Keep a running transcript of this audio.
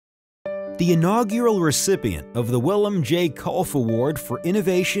The inaugural recipient of the Willem J. Kolff Award for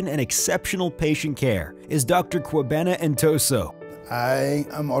Innovation and Exceptional Patient Care is Dr. Ntoso. I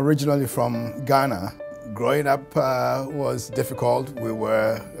am originally from Ghana. Growing up was difficult. We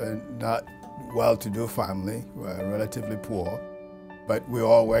were not well-to-do family. We were relatively poor, but we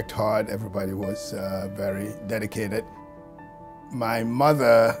all worked hard. Everybody was very dedicated. My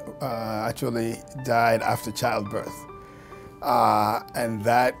mother actually died after childbirth. And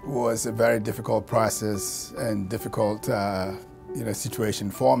that was a very difficult process and difficult situation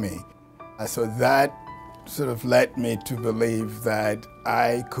for me. So that sort of led me to believe that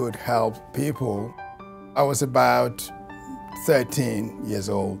I could help people. I was about 13 years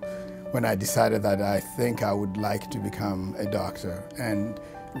old when I decided that I think I would like to become a doctor, and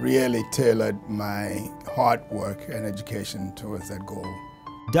really tailored my hard work and education towards that goal.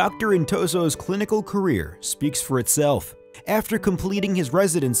 Dr. Ntoso's clinical career speaks for itself. After completing his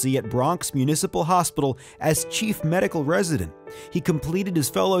residency at Bronx Municipal Hospital as chief medical resident, he completed his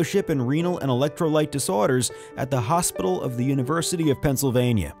fellowship in renal and electrolyte disorders at the Hospital of the University of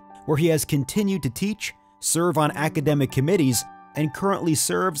Pennsylvania, where he has continued to teach, serve on academic committees, and currently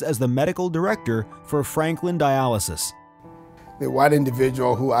serves as the medical director for Franklin Dialysis. The one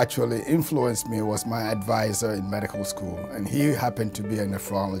individual who actually influenced me was my advisor in medical school, and he happened to be a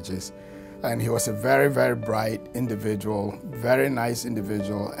nephrologist. And he was a very, very bright individual, very nice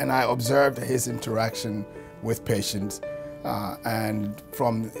individual, and I observed his interaction with patients. And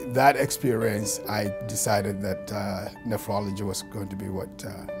from that experience, I decided that nephrology was going to be what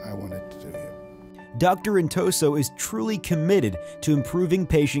I wanted to do here. Dr. Ntoso is truly committed to improving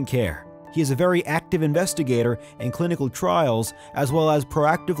patient care. He is a very active investigator in clinical trials, as well as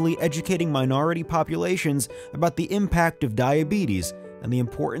proactively educating minority populations about the impact of diabetes and the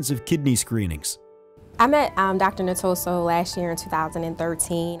importance of kidney screenings. I met Dr. Ntoso last year in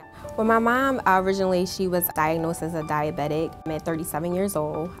 2013. Well, my mom, originally she was diagnosed as a diabetic at 37 years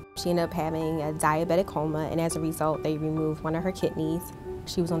old. She ended up having a diabetic coma, and as a result, they removed one of her kidneys.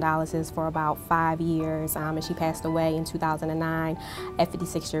 She was on dialysis for about 5 years, and she passed away in 2009 at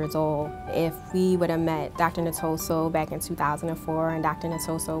 56 years old. If we would have met Dr. Ntoso back in 2004, and Dr.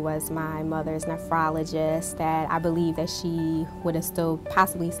 Ntoso was my mother's nephrologist, that I believe that she would have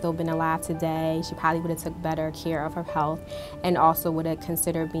possibly still been alive today. She probably would have took better care of her health, and also would have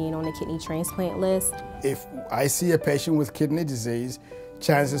considered being on the kidney transplant list. If I see a patient with kidney disease,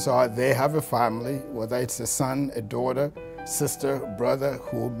 chances are they have a family, whether it's a son, a daughter, sister, brother,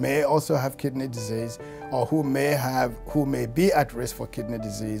 who may also have kidney disease, or who may be at risk for kidney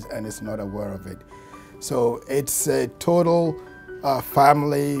disease and is not aware of it. So it's a total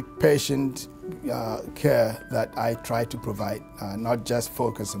family patient care that I try to provide, not just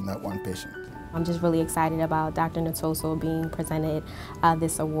focus on that one patient. I'm just really excited about Dr. Ntoso being presented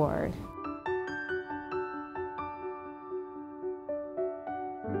this award.